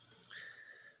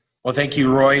Well, thank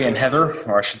you, Roy and Heather,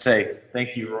 or I should say,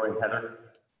 thank you, Roy and Heather,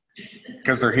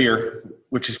 because they're here,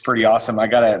 which is pretty awesome. I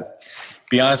got to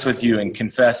be honest with you and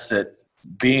confess that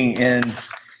being in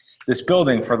this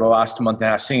building for the last month and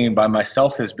a half singing by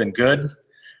myself has been good,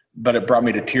 but it brought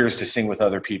me to tears to sing with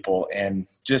other people. And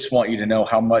just want you to know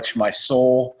how much my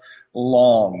soul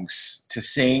longs to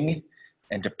sing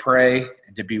and to pray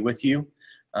and to be with you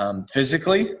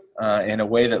physically in a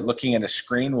way that looking at a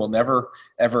screen will never,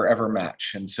 ever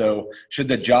match. And so should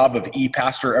the job of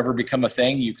e-pastor ever become a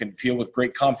thing, you can feel with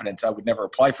great confidence I would never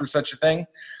apply for such a thing.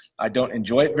 I don't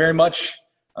enjoy it very much.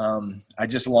 I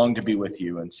just long to be with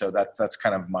you. And so that's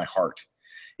kind of my heart.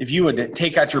 If you would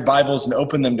take out your Bibles and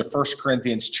open them to 1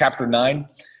 Corinthians chapter 9,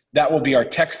 that will be our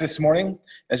text this morning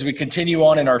as we continue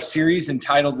on in our series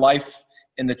entitled Life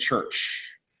in the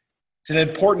Church. It's an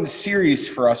important series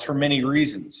for us for many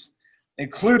reasons,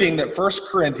 including that 1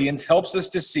 Corinthians helps us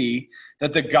to see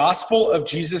that the gospel of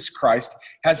Jesus Christ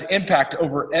has impact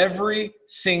over every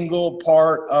single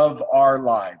part of our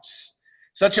lives.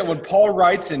 Such that when Paul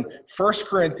writes in 1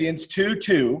 Corinthians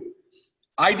 2:2,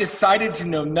 I decided to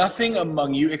know nothing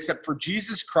among you except for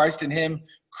Jesus Christ and him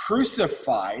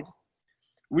crucified,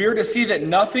 we are to see that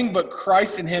nothing but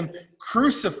Christ and him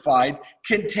crucified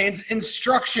contains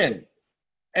instruction.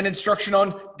 And instruction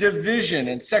on division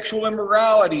and sexual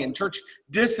immorality and church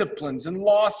disciplines and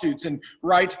lawsuits and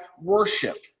right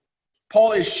worship.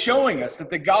 Paul is showing us that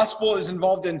the gospel is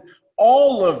involved in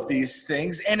all of these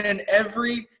things and in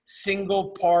every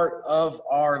single part of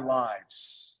our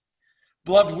lives.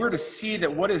 Beloved, we're to see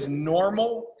that what is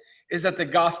normal is that the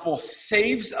gospel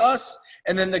saves us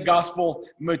and then the gospel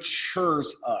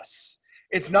matures us.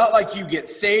 It's not like you get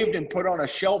saved and put on a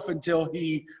shelf until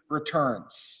he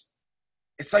returns.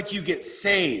 It's like you get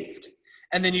saved,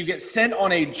 and then you get sent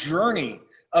on a journey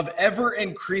of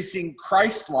ever-increasing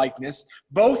Christ-likeness,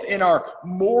 both in our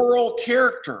moral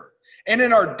character and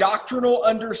in our doctrinal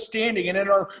understanding and in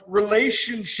our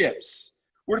relationships.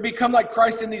 We're to become like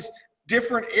Christ in these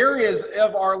different areas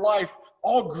of our life,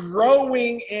 all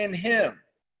growing in him.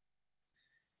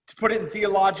 To put it in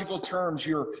theological terms,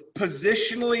 you're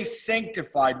positionally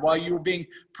sanctified while you're being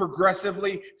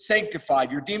progressively sanctified.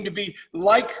 You're deemed to be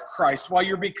like Christ while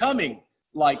you're becoming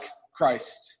like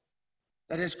Christ.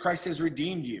 That is, Christ has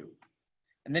redeemed you.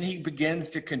 And then he begins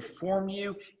to conform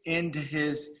you into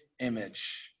his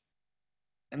image.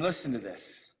 And listen to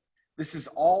this. This is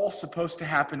all supposed to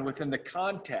happen within the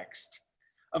context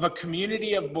of a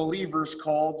community of believers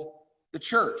called the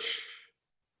church.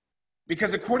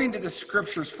 Because according to the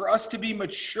scriptures, for us to be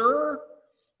mature,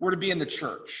 we're to be in the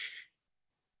church.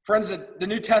 Friends, the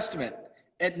New Testament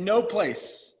at no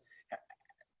place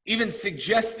even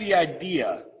suggests the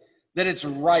idea that it's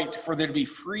right for there to be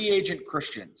free agent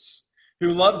Christians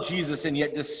who love Jesus and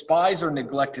yet despise or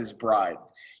neglect his bride.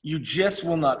 You just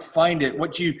will not find it.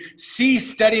 What you see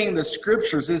studying the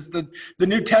scriptures is that the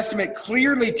New Testament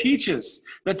clearly teaches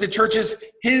that the church is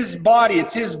his body,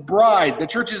 it's his bride. The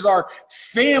church is our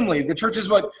family. The church is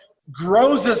what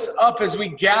grows us up as we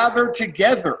gather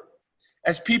together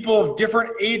as people of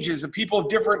different ages, of people of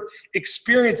different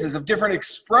experiences, of different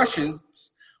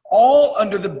expressions, all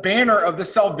under the banner of the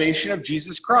salvation of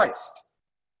Jesus Christ.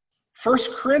 1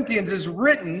 Corinthians is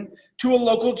written to a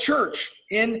local church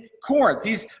in Corinth.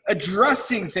 He's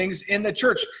addressing things in the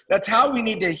church. That's how we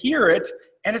need to hear it,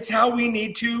 and it's how we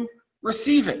need to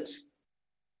receive it.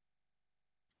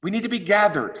 We need to be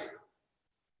gathered.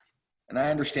 And I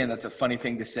understand that's a funny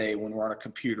thing to say when we're on a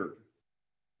computer.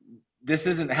 This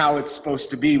isn't how it's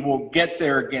supposed to be. We'll get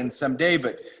there again someday,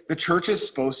 but the church is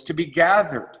supposed to be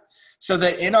gathered so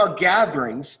that in our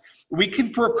gatherings, we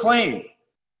can proclaim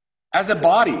as a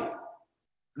body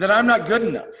that I'm not good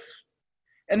enough,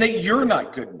 and that you're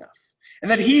not good enough, and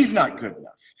that he's not good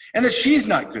enough, and that she's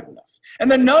not good enough,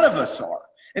 and that none of us are.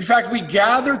 In fact, we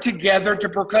gather together to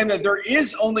proclaim that there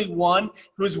is only one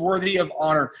who is worthy of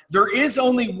honor. There is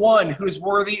only one who is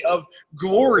worthy of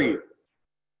glory,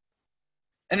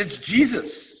 and it's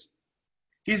Jesus.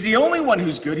 He's the only one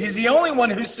who's good. He's the only one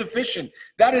who's sufficient.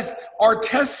 That is our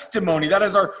testimony. That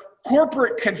is our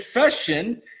corporate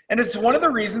confession, and it's one of the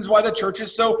reasons why the church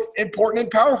is so important and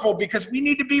powerful, because we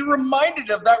need to be reminded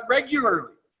of that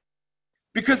regularly.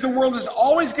 Because the world is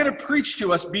always going to preach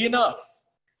to us, be enough,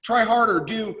 try harder,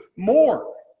 do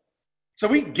more. So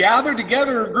we gather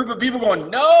together in a group of people going,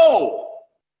 no,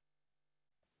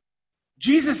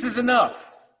 Jesus is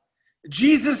enough.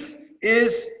 Jesus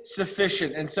is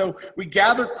sufficient. And so we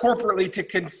gather corporately to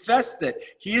confess that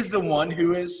he is the one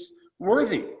who is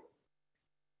worthy.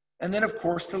 And then, of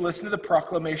course, to listen to the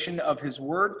proclamation of his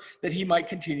word, that he might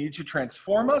continue to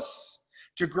transform us,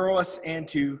 to grow us, and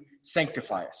to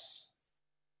sanctify us.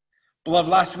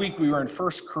 Beloved, last week we were in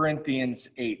 1 Corinthians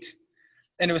 8,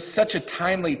 and it was such a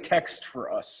timely text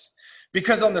for us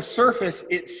because on the surface,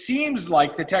 it seems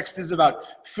like the text is about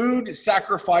food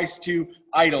sacrificed to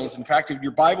idols. In fact,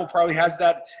 your Bible probably has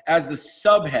that as the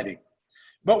subheading.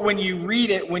 But when you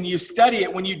read it, when you study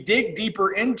it, when you dig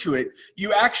deeper into it,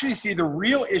 you actually see the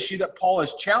real issue that Paul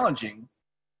is challenging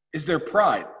is their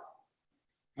pride.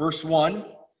 Verse 1,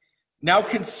 now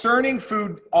concerning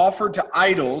food offered to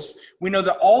idols, we know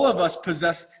that all of us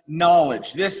possess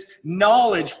knowledge. This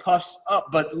knowledge puffs up,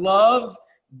 but love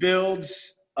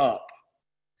builds up.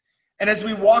 And as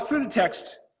we walk through the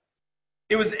text,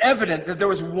 it was evident that there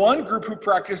was one group who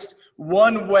practiced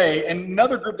one way and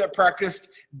another group that practiced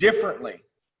differently.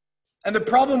 And the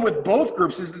problem with both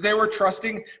groups is that they were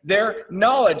trusting their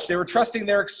knowledge. They were trusting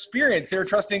their experience. They were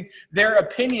trusting their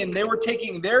opinion. They were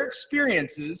taking their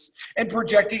experiences and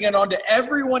projecting it onto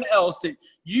everyone else that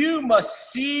you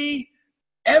must see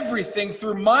everything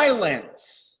through my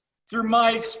lens, through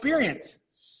my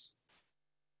experiences.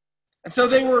 And so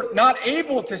they were not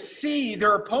able to see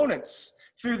their opponents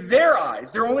through their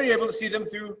eyes. They're only able to see them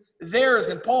through theirs.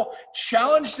 And Paul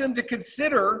challenged them to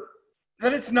consider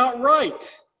that it's not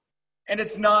right. And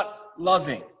it's not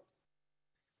loving.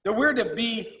 That we're to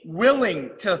be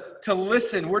willing to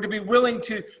listen. We're to be willing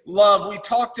to love. We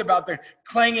talked about the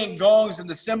clanging gongs and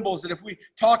the cymbals, that if we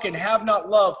talk and have not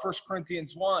love, 1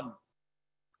 Corinthians 1,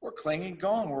 we're a clanging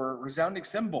gong, we're a resounding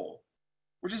cymbal.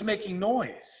 We're just making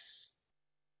noise.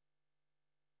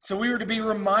 So we were to be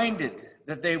reminded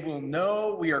that they will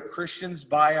know we are Christians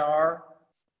by our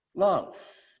love.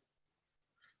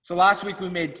 So last week we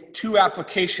made 2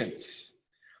 applications.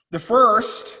 The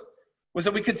first was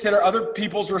that we consider other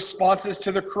people's responses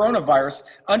to the coronavirus,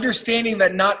 understanding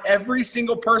that not every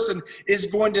single person is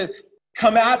going to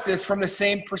come at this from the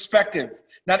same perspective.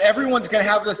 Not everyone's going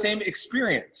to have the same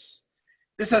experience.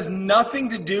 This has nothing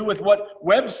to do with what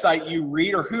website you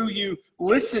read or who you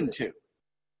listen to.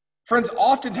 Friends,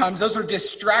 oftentimes those are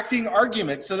distracting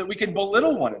arguments so that we can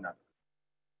belittle one another.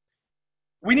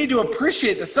 We need to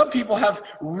appreciate that some people have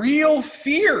real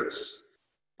fears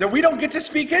that we don't get to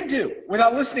speak into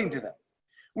without listening to them.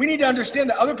 We need to understand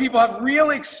that other people have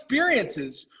real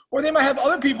experiences, or they might have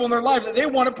other people in their life that they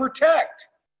want to protect.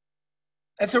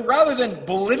 And so rather than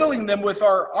belittling them with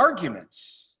our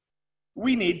arguments,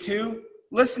 we need to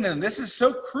listen to them. This is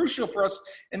so crucial for us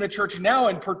in the church now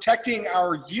in protecting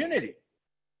our unity,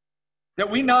 that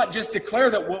we not just declare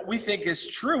that what we think is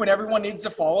true and everyone needs to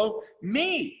follow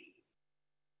me.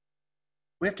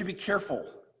 We have to be careful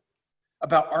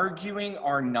about arguing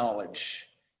our knowledge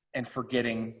and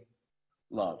forgetting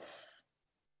love.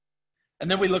 And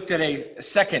then we looked at a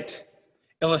second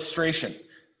illustration.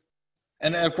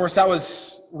 And of course, that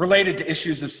was related to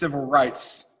issues of civil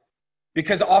rights.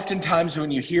 Because oftentimes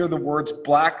when you hear the words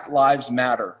Black Lives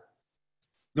Matter,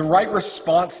 the right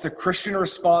response, the Christian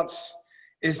response,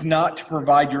 is not to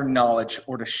provide your knowledge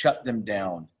or to shut them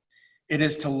down. It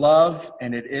is to love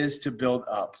and it is to build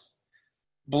up.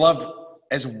 Beloved,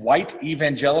 as white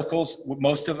evangelicals,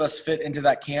 most of us fit into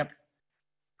that camp.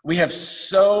 We have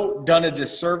so done a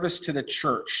disservice to the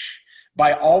church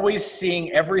by always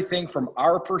seeing everything from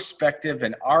our perspective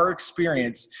and our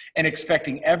experience and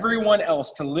expecting everyone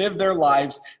else to live their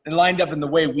lives and lined up in the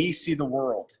way we see the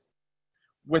world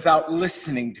without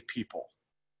listening to people.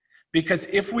 Because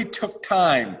if we took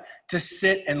time to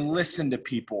sit and listen to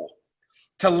people,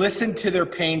 to listen to their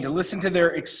pain, to listen to their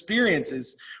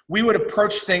experiences, we would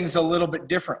approach things a little bit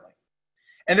differently.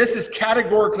 And this is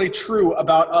categorically true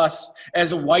about us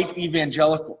as white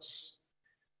evangelicals.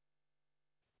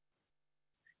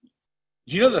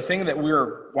 You know, the thing that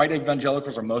white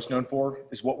evangelicals are most known for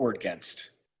is what we're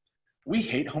against. We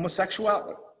hate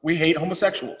homosexuality. We hate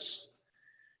homosexuals.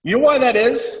 You know why that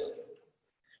is?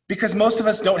 Because most of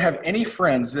us don't have any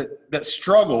friends that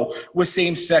struggle with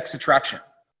same-sex attraction.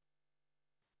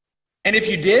 And if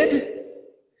you did,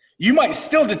 you might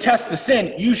still detest the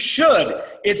sin. You should.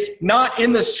 It's not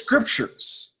in the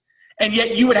scriptures. And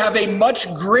yet you would have a much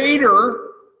greater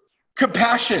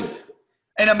compassion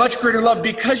and a much greater love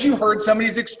because you heard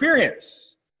somebody's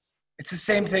experience. It's the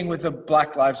same thing with the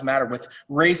Black Lives Matter, with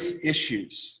race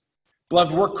issues.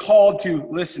 Beloved, we're called to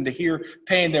listen, to hear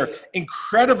pain. They're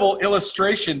incredible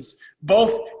illustrations,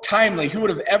 both timely. Who would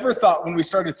have ever thought when we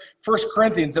started 1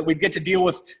 Corinthians that we'd get to deal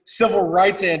with civil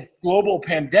rights and global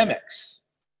pandemics?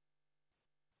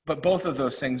 But both of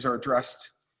those things are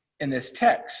addressed in this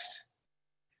text.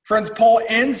 Friends, Paul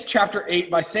ends chapter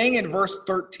 8 by saying in verse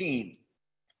 13,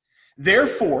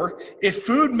 therefore, if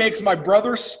food makes my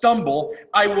brother stumble,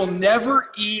 I will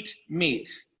never eat meat,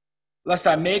 lest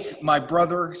I make my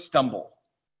brother stumble.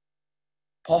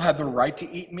 Paul had the right to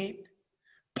eat meat.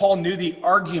 Paul knew the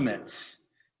arguments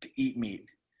to eat meat.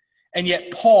 And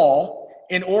yet Paul,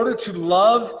 in order to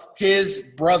love his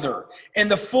brother and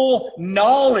the full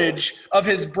knowledge of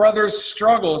his brother's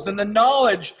struggles and the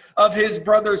knowledge of his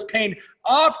brother's pain,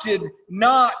 opted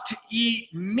not to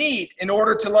eat meat in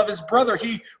order to love his brother.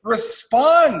 He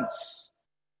responds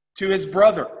to his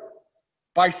brother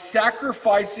by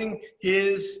sacrificing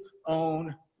his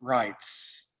own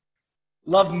rights.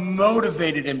 Love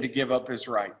motivated him to give up his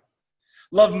right.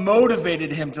 Love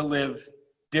motivated him to live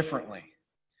differently.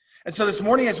 And so this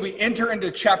morning, as we enter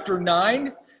into chapter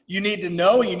 9, you need to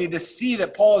know, you need to see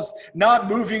that Paul is not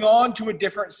moving on to a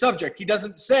different subject. He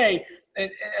doesn't say,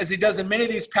 as he does in many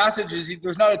of these passages,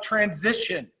 there's not a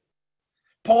transition.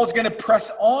 Paul's going to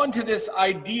press on to this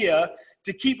idea,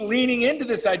 to keep leaning into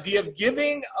this idea of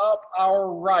giving up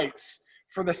our rights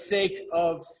for the sake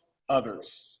of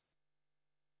others.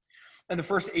 In the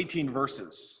first 18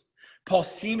 verses, Paul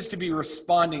seems to be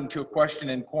responding to a question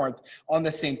in Corinth on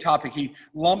the same topic. He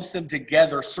lumps them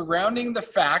together, surrounding the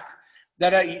fact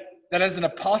that as an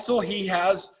apostle, he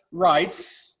has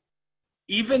rights,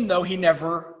 even though he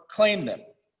never claimed them.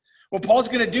 What Paul's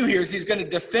going to do here is he's going to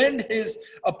defend his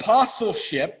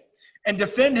apostleship and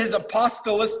defend his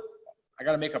apostolistic, I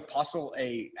got to make apostle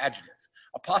a adjective,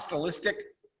 apostolistic,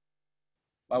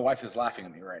 my wife is laughing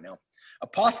at me right now,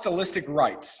 apostolistic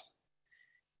rights,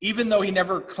 even though he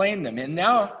never claimed them. And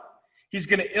now he's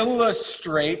going to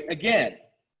illustrate again,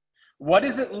 what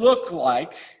does it look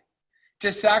like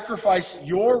to sacrifice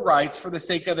your rights for the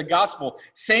sake of the gospel?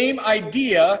 Same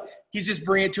idea, he's just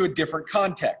bringing it to a different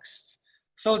context.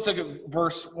 So let's look at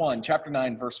verse 1, chapter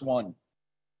 9, verse 1.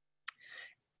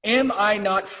 Am I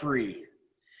not free?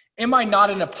 Am I not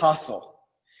an apostle?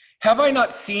 Have I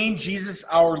not seen Jesus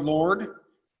our Lord?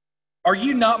 Are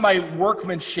you not my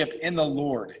workmanship in the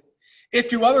Lord? If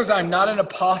to others I am not an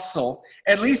apostle,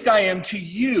 at least I am to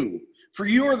you. For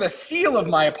you are the seal of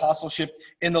my apostleship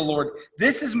in the Lord.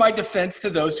 This is my defense to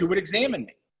those who would examine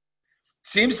me.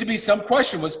 Seems to be some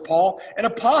question, was Paul an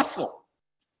apostle?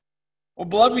 Well,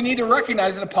 beloved, we need to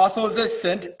recognize an apostle is a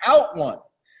sent out one.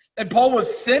 And Paul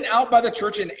was sent out by the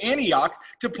church in Antioch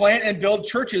to plant and build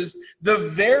churches, the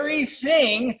very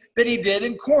thing that he did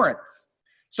in Corinth.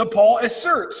 So Paul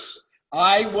asserts,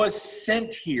 I was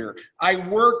sent here. I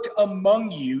worked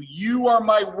among you. You are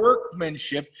my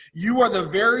workmanship. You are the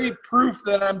very proof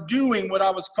that I'm doing what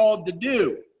I was called to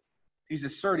do. He's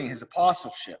asserting his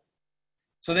apostleship.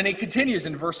 So then he continues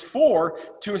in verse 4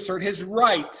 to assert his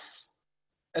rights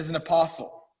as an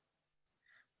apostle.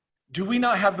 Do we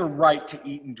not have the right to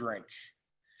eat and drink?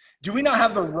 Do we not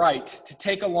have the right to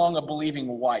take along a believing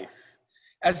wife,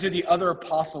 as do the other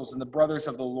apostles and the brothers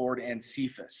of the Lord and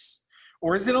Cephas?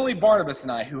 Or is it only Barnabas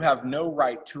and I who have no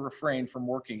right to refrain from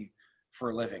working for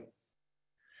a living?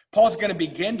 Paul's going to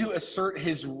begin to assert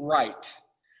his right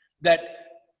that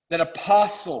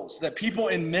apostles, that people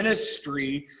in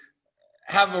ministry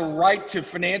have a right to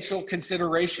financial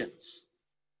considerations.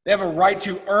 They have a right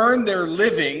to earn their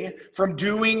living from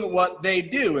doing what they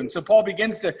do. And so Paul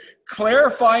begins to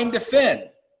clarify and defend.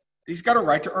 He's got a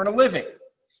right to earn a living.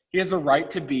 He has a right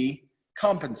to be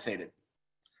compensated.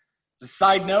 As a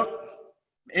side note,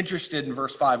 interested in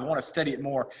verse 5. I want to study it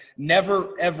more. Never,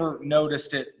 ever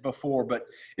noticed it before. But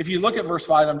if you look at verse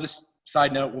 5, I'm just,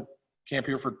 side note, we'll camp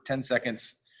here for 10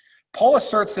 seconds. Paul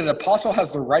asserts that an apostle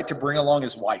has the right to bring along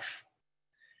his wife.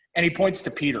 And he points to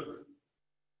Peter.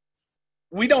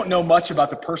 We don't know much about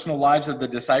the personal lives of the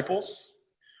disciples.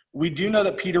 We do know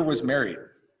that Peter was married.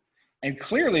 And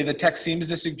clearly the text seems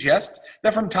to suggest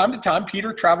that from time to time,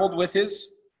 Peter traveled with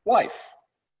his wife.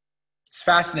 It's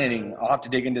fascinating. I'll have to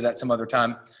dig into that some other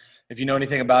time. If you know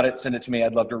anything about it, send it to me.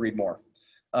 I'd love to read more.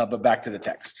 But back to the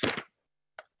text.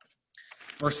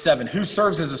 Verse 7, who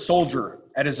serves as a soldier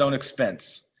at his own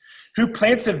expense? Who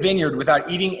plants a vineyard without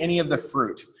eating any of the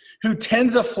fruit? Who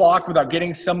tends a flock without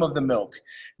getting some of the milk?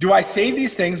 Do I say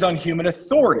these things on human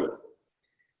authority?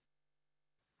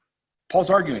 Paul's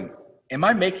arguing, am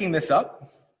I making this up?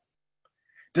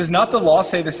 Does not the law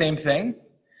say the same thing?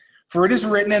 For it is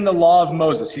written in the law of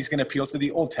Moses, he's going to appeal to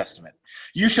the Old Testament,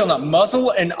 you shall not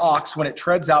muzzle an ox when it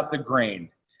treads out the grain.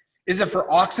 Is it for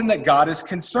oxen that God is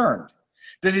concerned?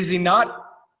 Does he not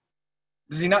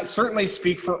certainly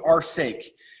speak for our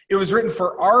sake? It was written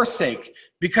for our sake,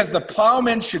 because the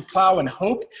plowman should plow in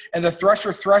hope, and the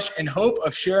thresher thresh in hope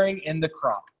of sharing in the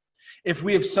crop. If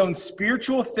we have sown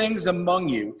spiritual things among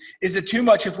you, is it too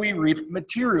much if we reap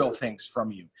material things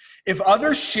from you? If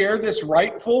others share this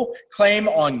rightful claim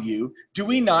on you, do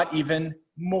we not even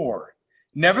more?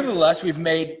 Nevertheless,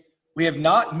 we have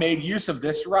not made use of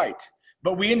this right,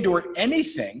 but we endure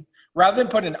anything rather than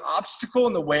put an obstacle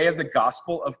in the way of the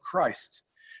gospel of Christ.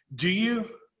 Do you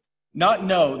not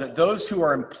know that those who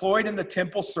are employed in the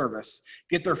temple service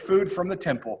get their food from the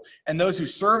temple, and those who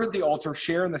serve at the altar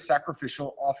share in the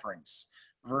sacrificial offerings?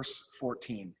 Verse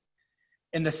 14.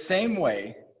 In the same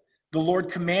way, the Lord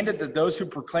commanded that those who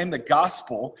proclaim the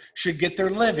gospel should get their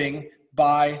living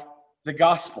by the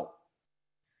gospel.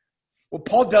 What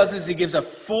Paul does is he gives a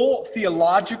full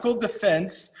theological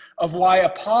defense of why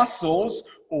apostles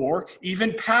or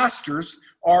even pastors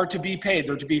are to be paid.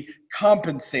 They're to be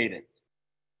compensated.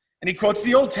 And he quotes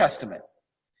the Old Testament.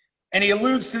 And he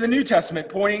alludes to the New Testament,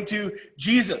 pointing to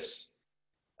Jesus,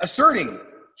 asserting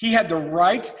he had the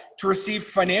right to receive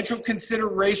financial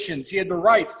considerations. He had the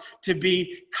right to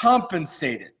be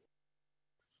compensated.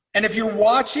 And if you're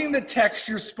watching the text,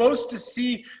 you're supposed to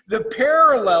see the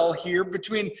parallel here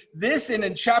between this and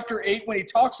in chapter 8 when he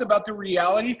talks about the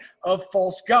reality of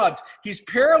false gods. He's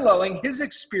paralleling his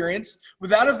experience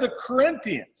with that of the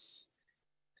Corinthians.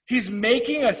 He's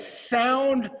making a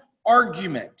sound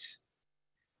argument.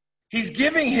 He's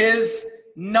giving his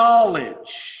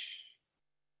knowledge.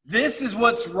 This is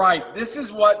what's right. This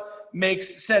is what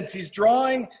makes sense. He's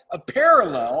drawing a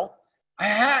parallel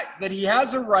that he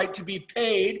has a right to be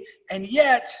paid, and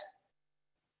yet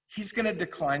he's going to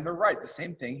decline the right. The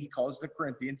same thing he calls the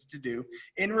Corinthians to do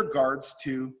in regards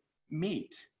to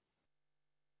meat.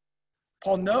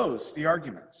 Paul knows the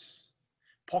arguments.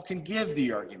 Paul can give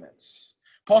the arguments.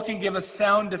 Paul can give a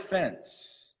sound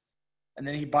defense, and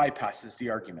then he bypasses the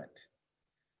argument.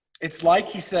 It's like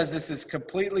he says this is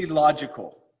completely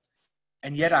logical,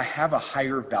 and yet I have a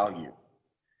higher value.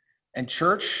 And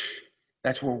church,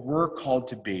 that's where we're called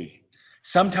to be.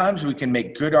 Sometimes we can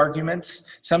make good arguments.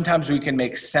 Sometimes we can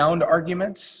make sound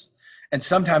arguments. And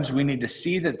sometimes we need to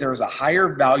see that there's a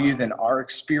higher value than our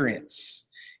experience,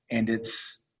 and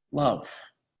it's love.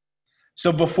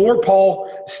 So before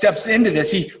Paul steps into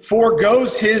this, he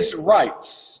forgoes his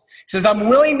rights. He says, I'm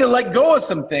willing to let go of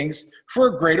some things for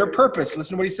a greater purpose.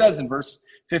 Listen to what he says in verse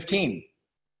 15.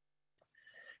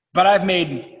 But I've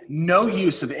made no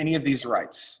use of any of these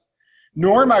rights,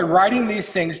 nor am I writing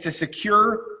these things to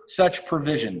secure such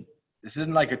provision. This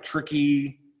isn't like a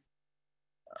tricky,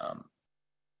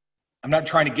 I'm not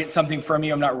trying to get something from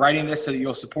you. I'm not writing this so that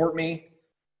you'll support me.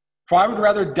 For I would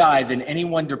rather die than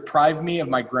anyone deprive me of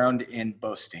my ground in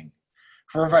boasting.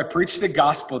 For if I preach the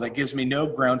gospel, that gives me no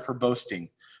ground for boasting.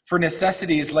 For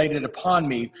necessity is laid upon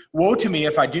me. Woe to me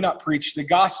if I do not preach the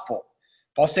gospel.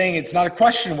 Paul's saying it's not a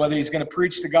question whether he's going to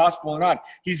preach the gospel or not.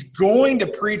 He's going to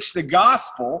preach the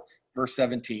gospel, verse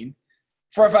 17.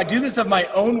 For if I do this of my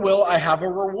own will, I have a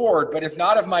reward. But if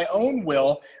not of my own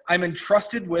will, I'm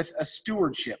entrusted with a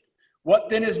stewardship. What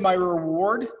then is my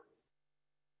reward?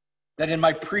 That in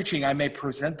my preaching I may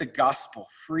present the gospel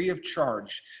free of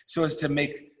charge, so as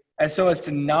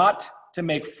to not to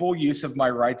make full use of my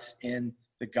rights in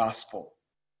the gospel.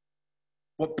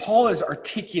 What Paul is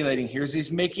articulating here is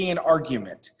he's making an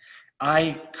argument.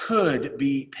 I could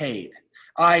be paid.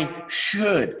 I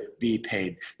should be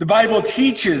paid. The Bible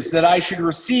teaches that I should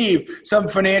receive some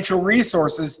financial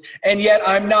resources, and yet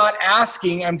I'm not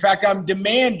asking. In fact, I'm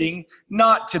demanding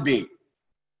not to be.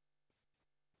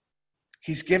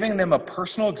 He's giving them a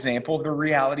personal example of the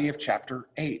reality of chapter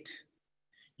 8.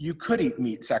 You could eat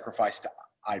meat sacrificed to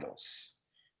idols.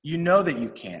 You know that you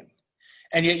can.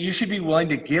 And yet you should be willing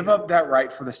to give up that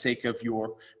right for the sake of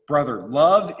your brother.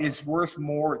 Love is worth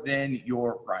more than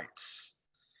your rights.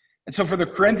 And so for the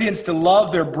Corinthians to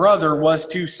love their brother was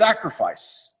to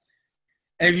sacrifice.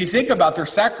 And if you think about their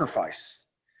sacrifice,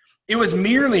 it was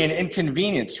merely an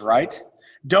inconvenience, right?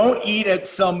 Don't eat at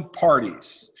some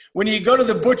parties. When you go to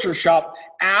the butcher shop,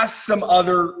 ask some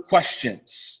other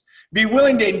questions. Be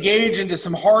willing to engage into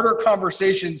some harder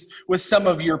conversations with some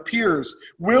of your peers.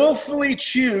 Willfully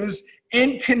choose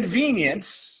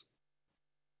inconvenience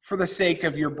for the sake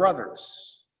of your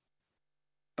brothers.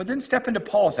 But then step into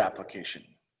Paul's application.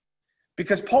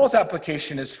 Because Paul's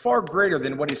application is far greater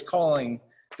than what he's calling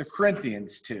the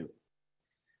Corinthians to.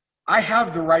 I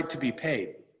have the right to be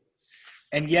paid,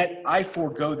 and yet I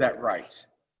forego that right.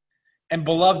 And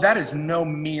beloved, that is no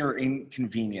mere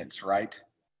inconvenience, right?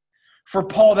 For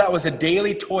Paul, that was a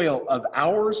daily toil of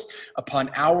hours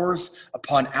upon hours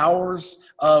upon hours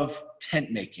of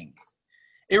tent making.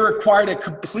 It required a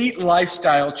complete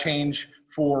lifestyle change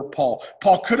for Paul.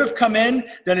 Paul could have come in,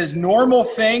 done his normal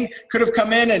thing, could have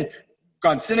come in and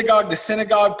gone synagogue to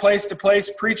synagogue, place to place,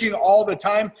 preaching all the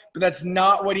time, but that's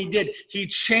not what he did. He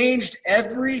changed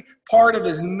every part of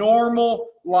his normal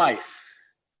life.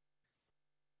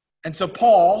 And so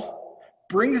Paul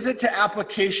brings it to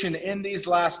application in these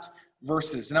last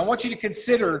verses. And I want you to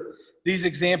consider these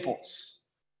examples.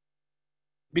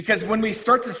 Because when we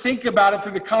start to think about it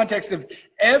through the context of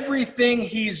everything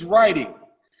he's writing,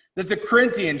 that the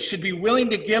Corinthians should be willing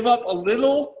to give up a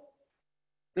little,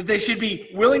 that they should be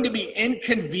willing to be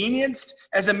inconvenienced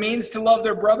as a means to love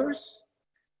their brothers,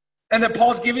 and that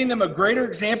Paul's giving them a greater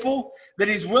example, that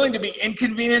he's willing to be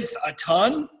inconvenienced a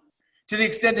ton, to the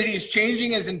extent that he's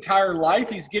changing his entire life.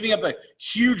 He's giving up a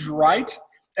huge right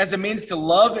as a means to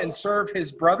love and serve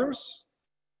his brothers.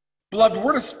 Beloved,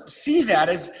 we're to see that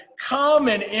as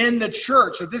common in the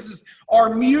church, that this is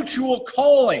our mutual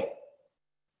calling,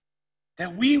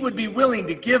 that we would be willing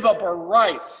to give up our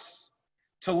rights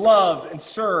to love and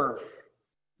serve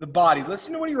the body.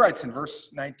 Listen to what he writes in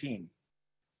verse 19.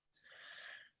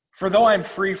 For though I am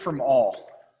free from all,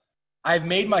 I have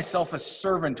made myself a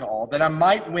servant to all, that I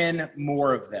might win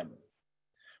more of them.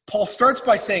 Paul starts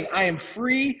by saying, I am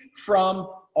free from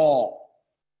all.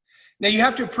 Now you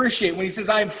have to appreciate when he says,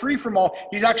 I am free from all,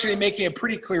 he's actually making a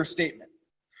pretty clear statement.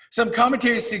 Some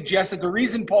commentators suggest that the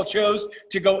reason Paul chose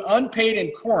to go unpaid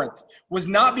in Corinth was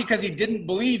not because he didn't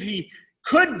believe he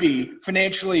could be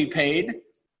financially paid.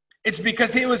 It's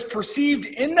because it was perceived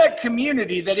in that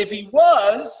community that if he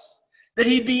was, that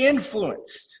he'd be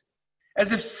influenced.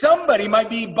 As if somebody might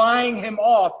be buying him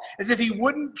off, as if he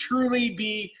wouldn't truly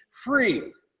be free.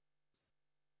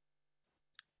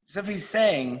 As if he's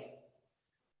saying,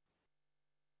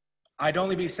 I'd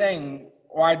only be saying,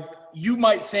 you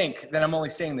might think that I'm only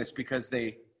saying this because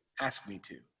they asked me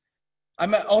to.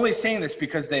 I'm only saying this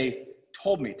because they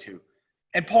told me to.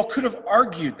 And Paul could have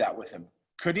argued that with him,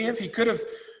 couldn't he have? He could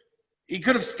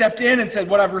have stepped in and said,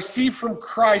 what I've received from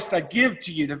Christ, I give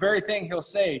to you, the very thing he'll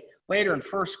say later in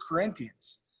 1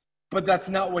 Corinthians. But that's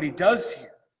not what he does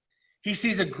here. He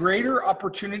sees a greater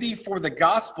opportunity for the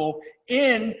gospel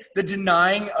in the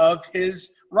denying of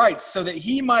his rights, so that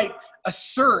he might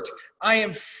assert, I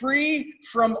am free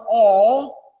from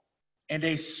all and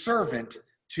a servant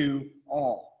to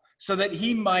all, so that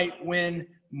he might win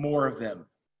more of them.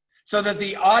 So that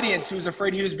the audience who was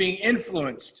afraid he was being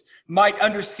influenced might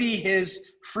undersee his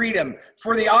freedom.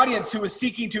 For the audience who was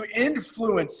seeking to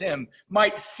influence him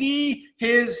might see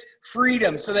his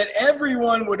freedom, so that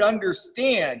everyone would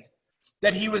understand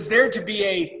that he was there to be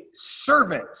a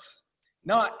servant,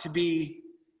 not to be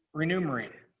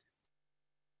remunerated.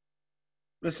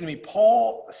 Listen to me.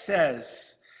 Paul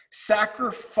says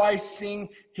sacrificing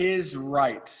his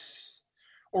rights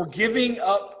or giving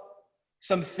up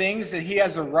some things that he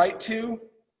has a right to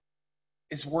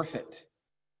is worth it.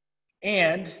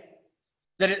 And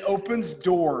that it opens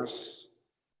doors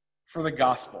for the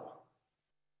gospel.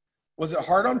 Was it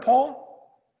hard on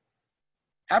Paul?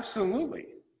 Absolutely.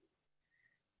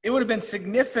 It would have been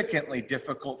significantly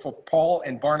difficult for Paul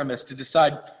and Barnabas to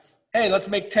decide, hey, let's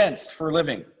make tents for a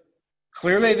living.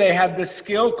 Clearly they had the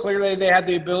skill, clearly they had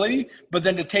the ability, but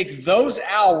then to take those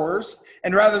hours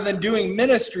and rather than doing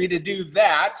ministry to do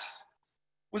that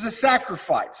was a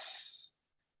sacrifice.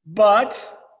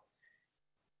 But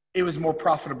it was more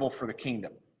profitable for the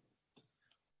kingdom.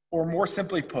 Or more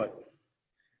simply put,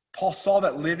 Paul saw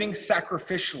that living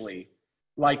sacrificially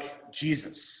like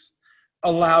Jesus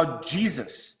allowed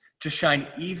Jesus to shine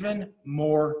even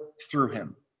more through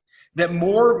him. That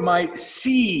more might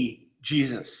see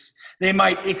Jesus. They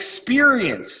might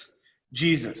experience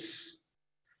Jesus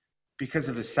because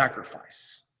of his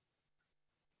sacrifice.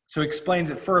 So he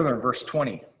explains it further in verse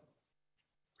 20.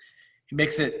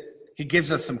 He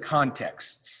gives us some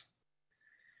contexts.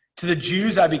 To the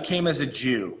Jews, I became as a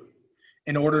Jew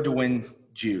in order to win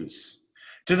Jews.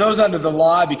 To those under the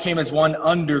law, I became as one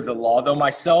under the law, though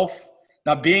myself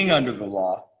not being under the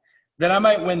law, that I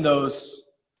might win those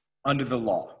under the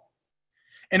law.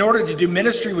 In order to do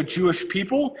ministry with Jewish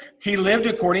people, he lived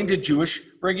according to Jewish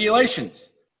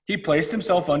regulations. He placed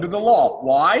himself under the law.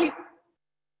 Why?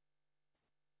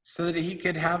 So that he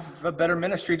could have a better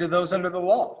ministry to those under the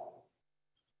law.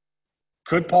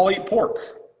 Could Paul eat pork?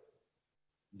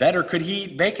 Better, could he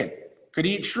eat bacon? Could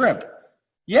he eat shrimp?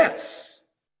 Yes.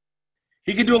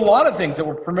 He could do a lot of things that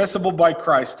were permissible by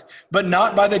Christ, but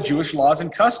not by the Jewish laws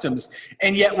and customs.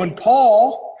 And yet when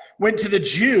Paul went to the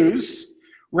Jews,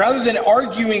 rather than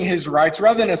arguing his rights,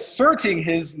 rather than asserting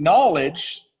his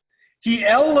knowledge, he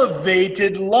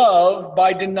elevated love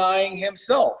by denying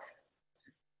himself.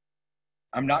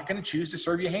 I'm not going to choose to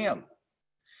serve you ham.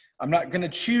 I'm not going to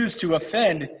choose to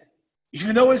offend,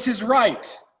 even though it's his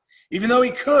right, even though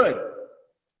he could.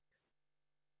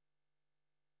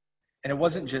 And it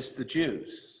wasn't just the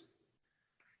Jews.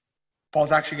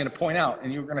 Paul's actually going to point out,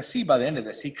 and you're going to see by the end of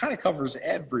this, he kind of covers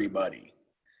everybody.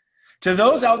 To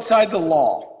those outside the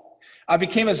law, I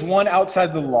became as one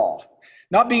outside the law,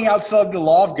 not being outside the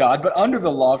law of God, but under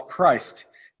the law of Christ,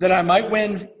 that I might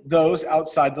win those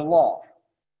outside the law.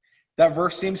 That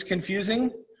verse seems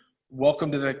confusing.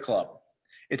 Welcome to the club.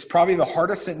 It's probably the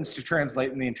hardest sentence to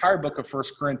translate in the entire book of 1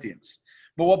 Corinthians.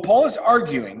 But what Paul is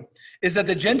arguing is that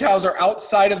the Gentiles are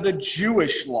outside of the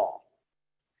Jewish law,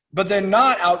 but they're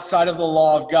not outside of the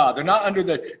law of God. They're not under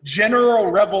the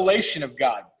general revelation of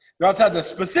God. They're outside the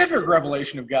specific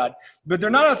revelation of God, but they're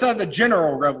not outside the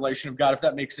general revelation of God, if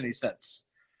that makes any sense.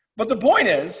 But the point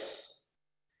is,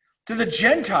 to the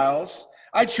Gentiles,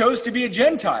 I chose to be a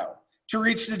Gentile, to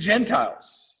reach the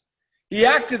Gentiles. He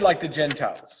acted like the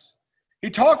Gentiles.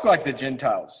 He talked like the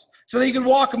Gentiles, so that he could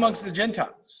walk amongst the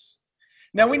Gentiles.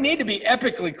 Now, we need to be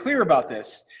epically clear about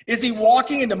this. Is he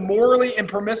walking into morally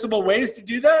impermissible ways to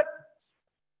do that?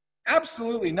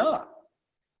 Absolutely not.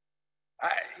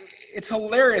 It's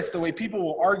hilarious the way people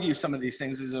will argue some of these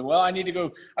things. Is well, I need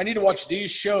to watch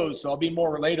these shows so I'll be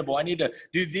more relatable. I need to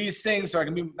do these things so I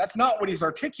can be. That's not what he's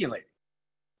articulating.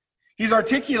 He's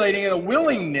articulating a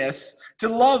willingness to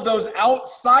love those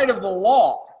outside of the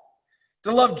law,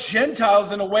 to love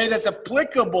Gentiles in a way that's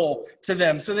applicable to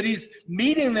them, so that he's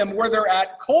meeting them where they're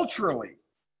at culturally.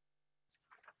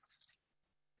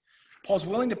 Paul's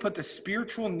willing to put the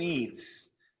spiritual needs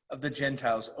of the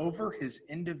Gentiles over his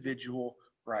individual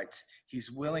rights.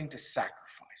 He's willing to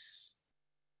sacrifice.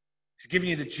 He's giving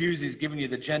you the Jews, he's giving you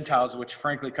the Gentiles, which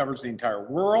frankly covers the entire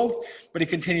world. But he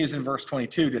continues in verse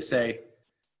 22 to say,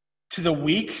 to the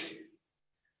weak,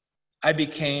 I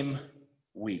became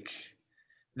weak,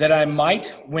 that I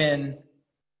might win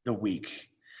the weak.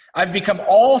 I've become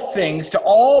all things to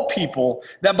all people,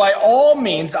 that by all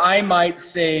means I might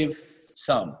save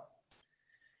some.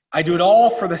 I do it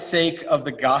all for the sake of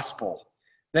the gospel,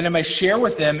 that I may share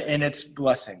with them in its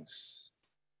blessings.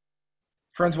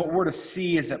 Friends, what we're to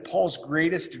see is that Paul's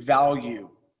greatest value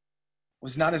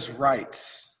was not his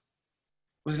rights,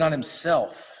 was not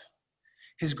himself.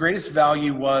 His greatest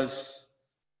value was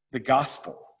the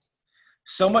gospel.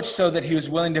 So much so that he was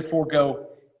willing to forego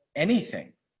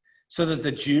anything so that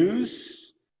the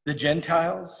Jews, the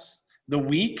Gentiles, the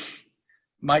weak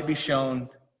might be shown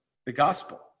the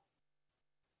gospel.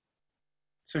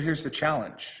 So here's the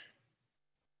challenge.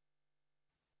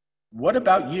 What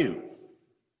about you?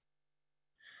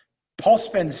 Paul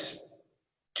spends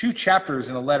 2 chapters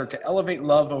in a letter to elevate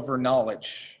love over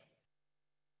knowledge.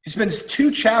 He spends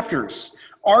 2 chapters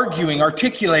arguing,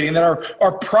 articulating that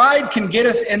our pride can get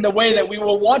us in the way that we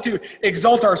will want to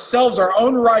exalt ourselves, our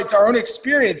own rights, our own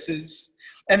experiences,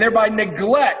 and thereby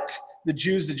neglect the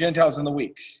Jews, the Gentiles, and the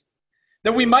weak.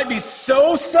 That we might be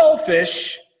so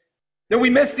selfish that we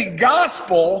miss the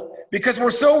gospel because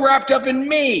we're so wrapped up in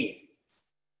me.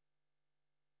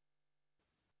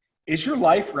 Is your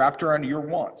life wrapped around your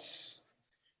wants,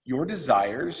 your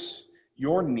desires,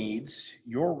 your needs,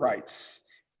 your rights?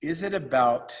 Is it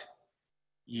about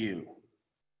you?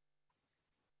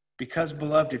 Because,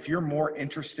 beloved, if you're more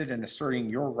interested in asserting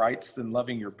your rights than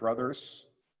loving your brothers,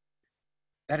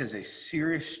 that is a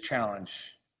serious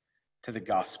challenge to the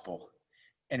gospel,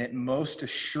 and it most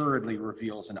assuredly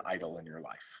reveals an idol in your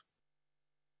life.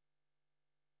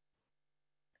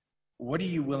 What are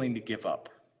you willing to give up?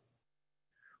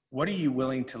 What are you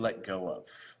willing to let go of?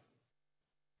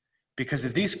 Because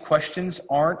if these questions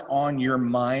aren't on your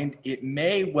mind, it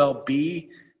may well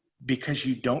be because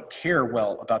you don't care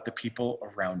well about the people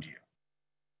around you.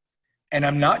 And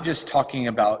I'm not just talking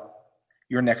about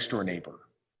your next door neighbor,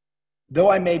 though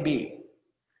I may be.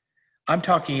 I'm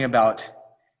talking about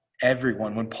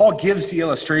everyone. When Paul gives the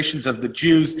illustrations of the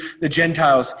Jews, the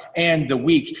Gentiles, and the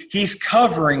weak, he's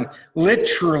covering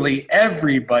literally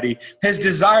everybody. His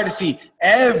desire to see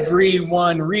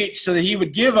everyone reach so that he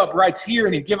would give up rights here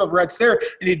and he'd give up rights there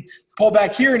and he'd pull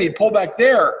back here and he'd pull back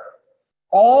there.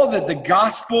 All that the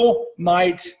gospel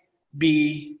might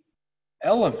be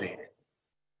elevated.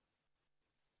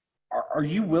 Are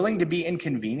you willing to be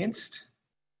inconvenienced?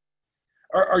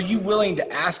 Are you willing to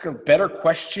ask a better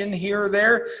question here or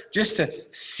there, just to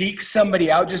seek somebody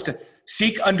out, just to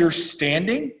seek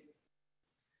understanding?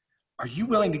 Are you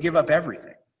willing to give up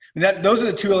everything? Those are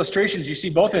the 2 illustrations you see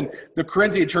both in the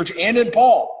Corinthian church and in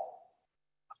Paul.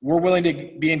 We're willing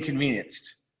to be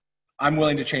inconvenienced. I'm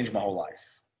willing to change my whole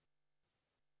life.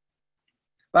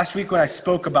 Last week when I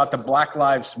spoke about the Black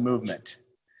Lives Movement,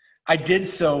 I did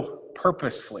so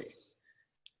purposefully.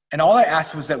 And all I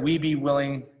asked was that we be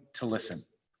willing to listen.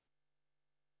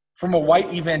 From a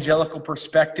white evangelical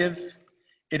perspective,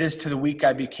 it is to the weak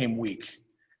I became weak,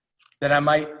 that I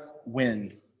might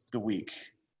win the weak.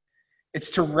 It's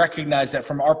to recognize that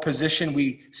from our position,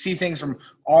 we see things from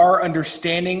our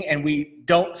understanding and we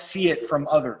don't see it from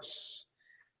others.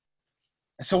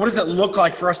 And so what does it look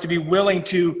like for us to be willing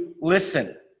to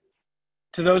listen?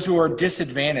 to those who are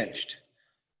disadvantaged?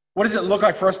 What does it look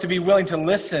like for us to be willing to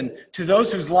listen to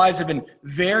those whose lives have been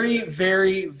very,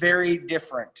 very, very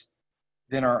different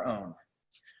than our own?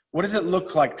 What does it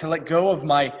look like to let go of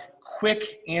my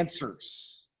quick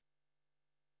answers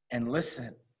and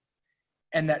listen?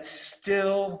 And that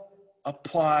still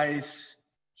applies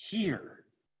here.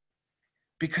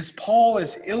 Because Paul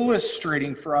is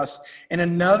illustrating for us in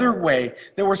another way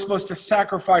that we're supposed to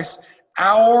sacrifice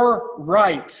our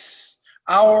rights,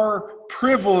 our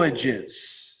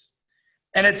privileges.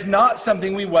 And it's not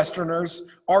something we Westerners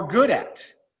are good at.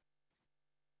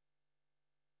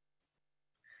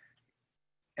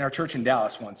 In our church in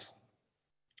Dallas once,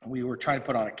 we were trying to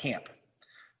put on a camp.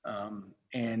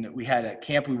 And we had a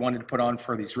camp we wanted to put on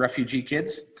for these refugee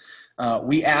kids.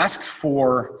 We asked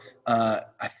for,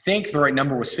 I think the right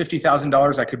number was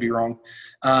 $50,000. I could be wrong.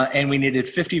 And we needed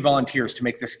 50 volunteers to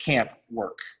make this camp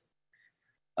work.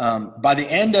 By the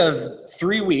end of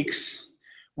 3 weeks,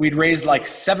 we'd raised like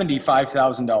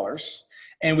 $75,000,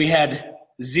 and we had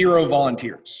 0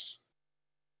 volunteers.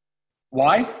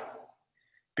 Why?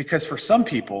 Because for some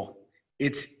people,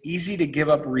 it's easy to give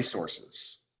up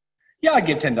resources. Yeah, I'd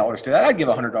give $10 to that. I'd give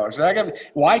 $100 to that.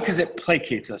 Why? Because it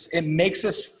placates us. It makes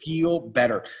us feel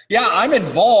better. Yeah, I'm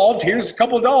involved. Here's a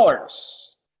couple of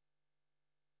dollars.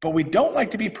 But we don't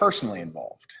like to be personally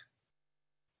involved.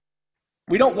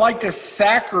 We don't like to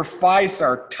sacrifice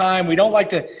our time. We don't like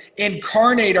to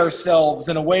incarnate ourselves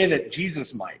in a way that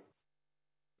Jesus might.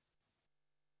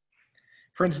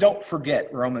 Friends, don't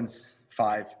forget Romans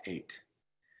 5:8.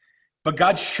 But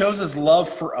God shows his love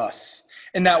for us,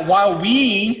 in that while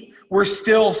we were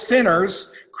still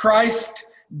sinners, Christ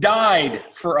died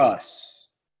for us.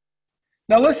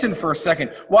 Now listen for a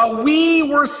second. While we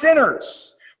were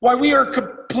sinners, while we are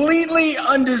completely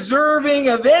undeserving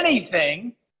of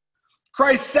anything,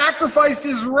 Christ sacrificed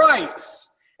his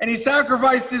rights and he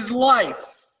sacrificed his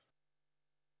life.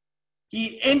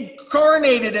 He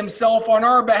incarnated himself on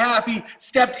our behalf. He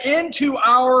stepped into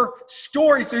our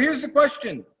story. So here's the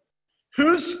question.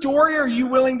 Whose story are you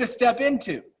willing to step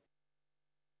into?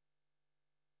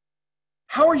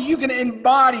 How are you going to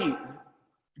embody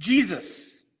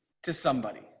Jesus to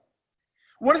somebody?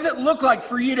 What does it look like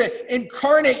for you to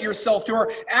incarnate yourself to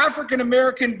our African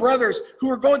American brothers who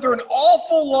are going through an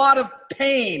awful lot of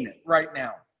pain right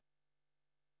now?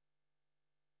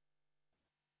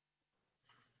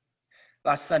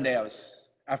 Last Sunday,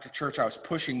 after church, I was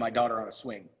pushing my daughter on a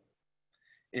swing.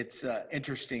 It's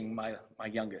interesting, my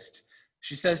youngest.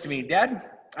 She says to me, Dad,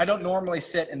 I don't normally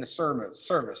sit in the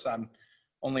service. I'm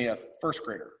only a first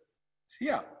grader. So,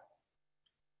 yeah.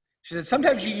 She said,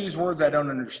 sometimes you use words I don't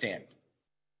understand.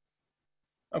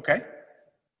 Okay.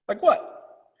 Like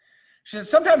what? She said,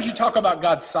 sometimes you talk about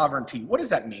God's sovereignty. What does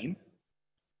that mean?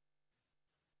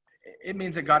 It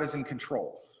means that God is in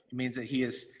control. It means that he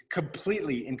is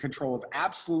completely in control of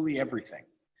absolutely everything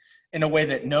in a way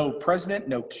that no president,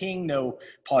 no king, no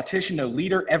politician, no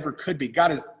leader ever could be.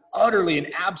 God is utterly and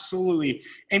absolutely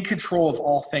in control of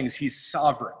all things. He's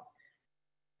sovereign.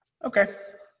 Okay.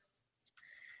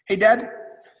 Hey, Dad,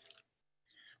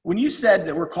 when you said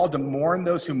that we're called to mourn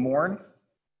those who mourn,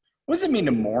 what does it mean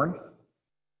to mourn?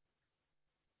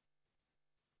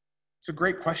 It's a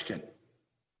great question.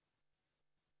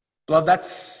 Beloved,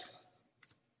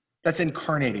 that's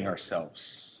incarnating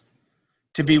ourselves,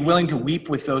 to be willing to weep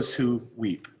with those who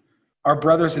weep. Our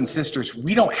brothers and sisters,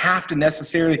 we don't have to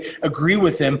necessarily agree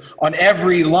with them on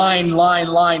every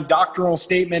line doctrinal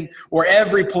statement or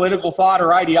every political thought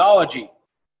or ideology.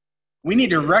 We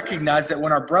need to recognize that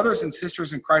when our brothers and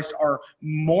sisters in Christ are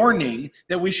mourning,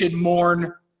 that we should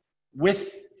mourn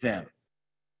with them.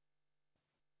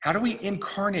 How do we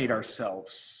incarnate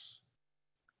ourselves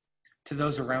to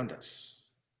those around us?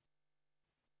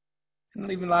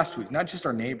 And even last week, not just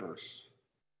our neighbors,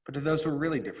 but to those who are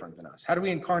really different than us. How do we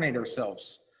incarnate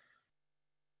ourselves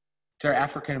to our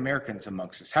African Americans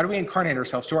amongst us? How do we incarnate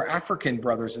ourselves to our African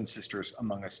brothers and sisters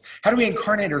among us? How do we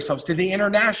incarnate ourselves to the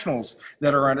internationals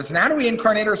that are around us? And how do we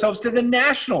incarnate ourselves to the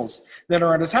nationals that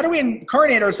are around us? How do we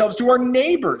incarnate ourselves to our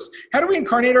neighbors? How do we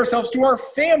incarnate ourselves to our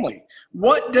family?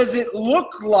 What does it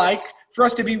look like for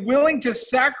us to be willing to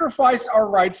sacrifice our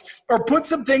rights or put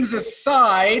some things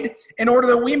aside in order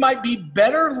that we might be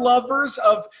better lovers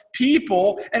of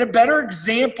people and a better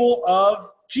example of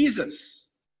Jesus?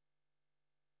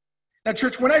 Now,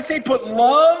 church, when I say put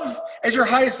love as your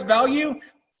highest value,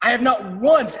 I have not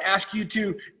once asked you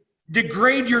to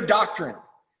degrade your doctrine.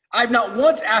 I have not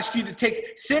once asked you to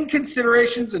take sin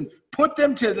considerations and put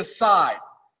them to the side.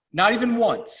 Not even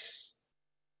once.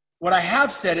 What I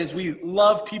have said is we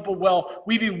love people well.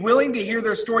 We be willing to hear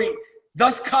their story,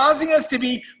 thus causing us to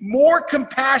be more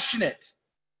compassionate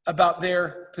about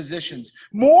their positions,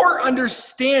 more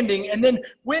understanding, and then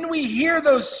when we hear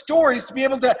those stories, to be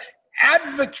able to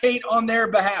advocate on their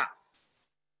behalf.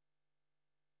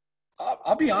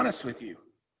 I'll be honest with you.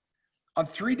 On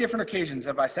 3 different occasions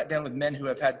have I sat down with men who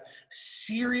have had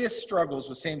serious struggles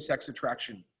with same-sex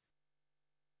attraction.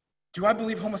 Do I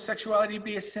believe homosexuality to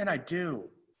be a sin? I do.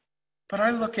 But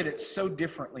I look at it so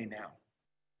differently now.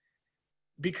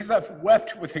 Because I've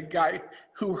wept with a guy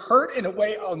who hurt in a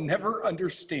way I'll never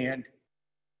understand.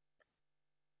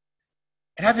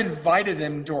 And I've invited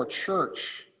him to our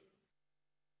church.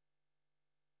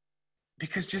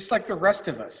 Because just like the rest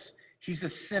of us, he's a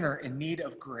sinner in need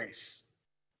of grace.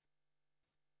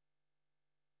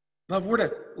 Love, we're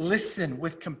to listen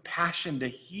with compassion, to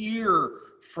hear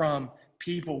from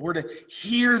people. We're to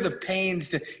hear the pains,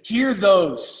 to hear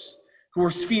those who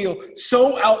feel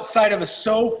so outside of us,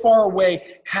 so far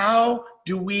away. How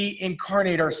do we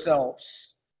incarnate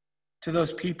ourselves to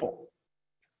those people?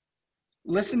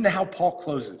 Listen to how Paul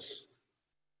closes.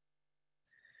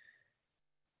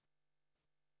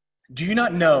 Do you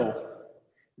not know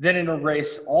that in a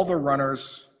race all the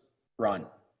runners run?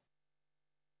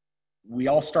 We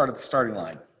all start at the starting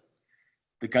line.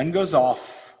 The gun goes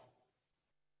off.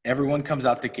 Everyone comes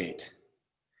out the gate.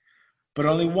 But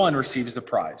only one receives the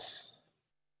prize.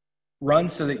 Run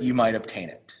so that you might obtain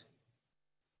it.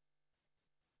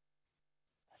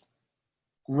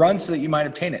 Run so that you might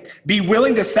obtain it. Be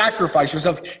willing to sacrifice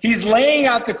yourself. He's laying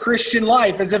out the Christian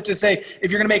life as if to say, if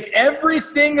you're going to make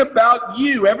everything about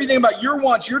you, everything about your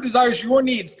wants, your desires, your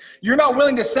needs, you're not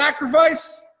willing to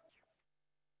sacrifice,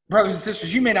 brothers and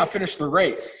sisters, you may not finish the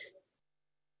race.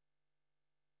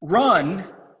 Run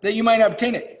that you might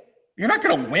obtain it. You're not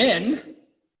going to win.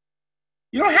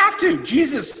 You don't have to.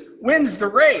 Jesus wins the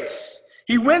race.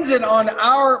 He wins it on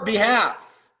our behalf.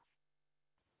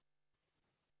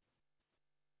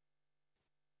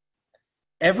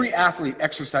 Every athlete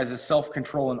exercises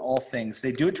self-control in all things.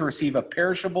 They do it to receive a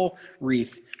perishable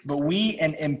wreath, but we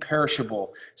an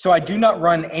imperishable. So I do not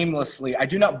run aimlessly. I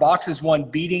do not box as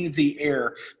one beating the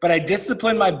air, but I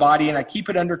discipline my body and I keep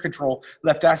it under control,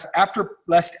 lest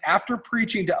after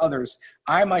preaching to others,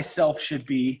 I myself should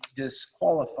be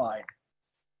disqualified.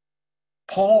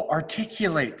 Paul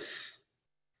articulates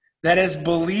that as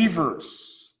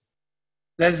believers,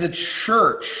 that as a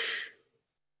church,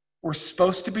 we're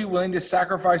supposed to be willing to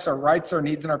sacrifice our rights, our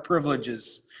needs, and our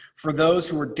privileges for those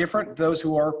who are different, those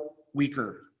who are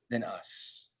weaker than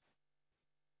us.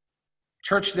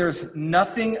 Church, there's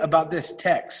nothing about this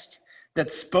text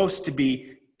that's supposed to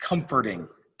be comforting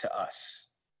to us.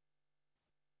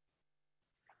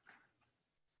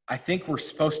 I think we're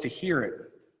supposed to hear it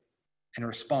and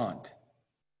respond.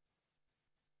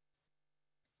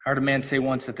 I heard a man say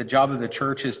once that the job of the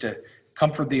church is to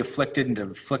comfort the afflicted and to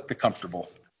afflict the comfortable.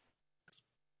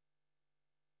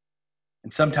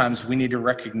 And sometimes we need to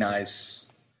recognize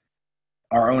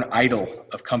our own idol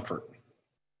of comfort.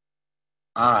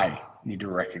 I need to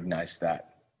recognize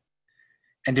that.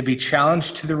 And to be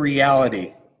challenged to the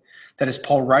reality that as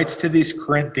Paul writes to these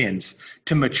Corinthians,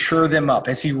 to mature them up,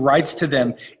 as he writes to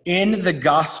them in the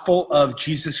gospel of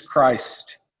Jesus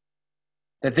Christ,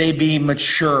 that they be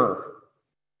mature.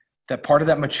 That part of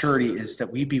that maturity is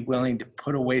that we be willing to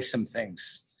put away some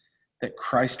things, that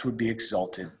Christ would be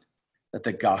exalted, that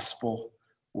the gospel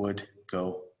would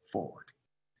go forward.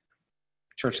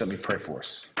 Church, let me pray for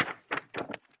us.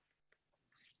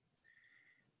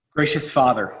 Gracious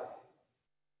Father,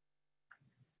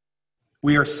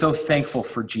 we are so thankful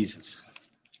for Jesus,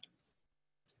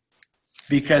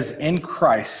 because in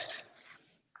Christ,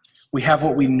 we have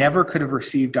what we never could have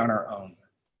received on our own.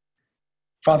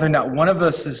 Father, not one of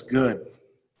us is good,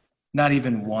 not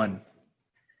even one.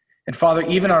 And Father,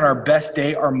 even on our best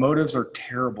day, our motives are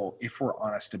terrible if we're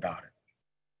honest about it.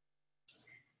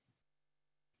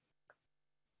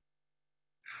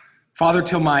 Father,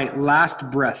 till my last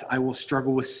breath, I will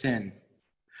struggle with sin.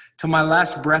 Till my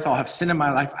last breath, I'll have sin in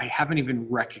my life I haven't even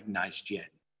recognized yet.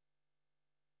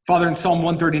 Father, in Psalm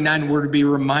 139, we're to be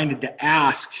reminded to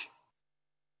ask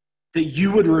that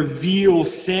you would reveal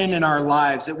sin in our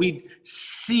lives, that we'd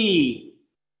see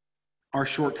our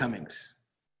shortcomings.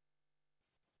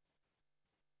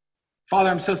 Father,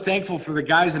 I'm so thankful for the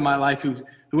guys in my life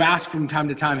who ask from time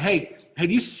to time, hey, do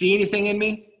you see anything in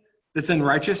me that's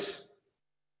unrighteous?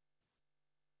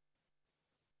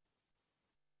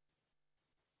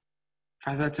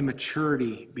 Father, that's a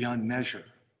maturity beyond measure,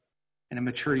 and a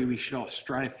maturity we should all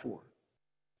strive for.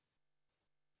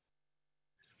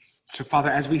 So, Father,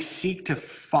 as we seek to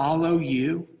follow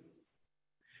you,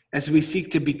 as we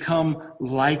seek to become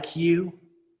like you,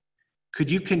 Could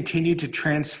you continue to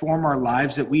transform our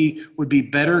lives, that we would be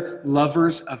better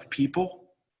lovers of people?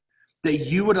 That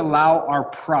you would allow our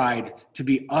pride to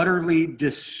be utterly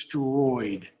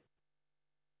destroyed?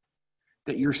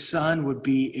 That your Son would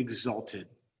be exalted?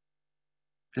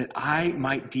 That I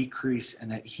might decrease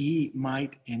and that he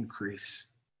might increase?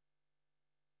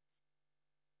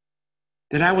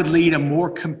 That I would lead a more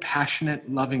compassionate,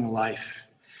 loving life?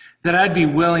 That I'd be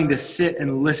willing to sit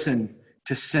and listen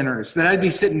to sinners? That I'd be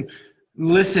sitting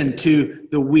listen to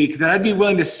the weak, that I'd be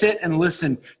willing to sit and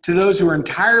listen to those who are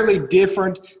entirely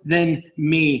different than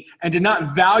me, and to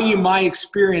not value my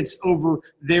experience over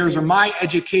theirs, or my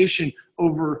education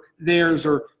over theirs,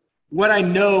 or what I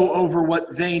know over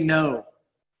what they know,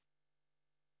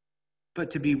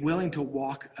 but to be willing to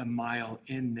walk a mile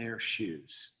in their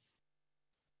shoes.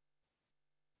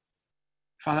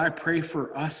 Father, I pray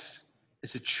for us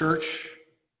as a church.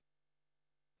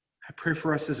 I pray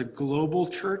for us as a global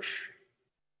church,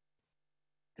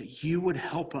 that you would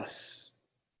help us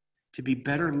to be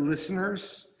better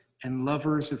listeners and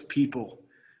lovers of people,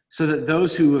 so that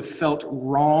those who have felt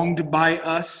wronged by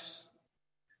us,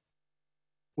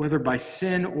 whether by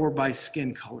sin or by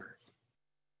skin color,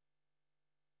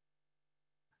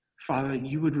 Father, that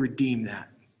you would redeem that.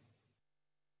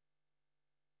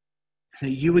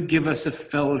 That you would give us a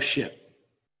fellowship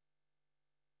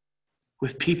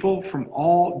with people from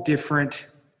all different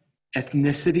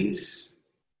ethnicities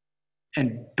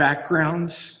and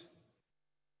backgrounds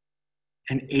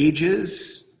and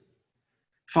ages.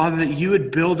 Father, that you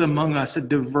would build among us a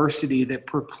diversity that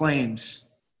proclaims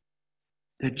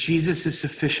that Jesus is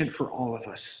sufficient for all of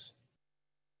us.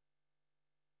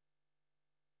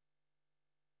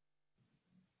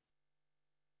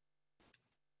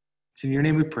 It's in your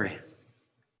name we pray.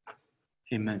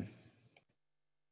 Amen.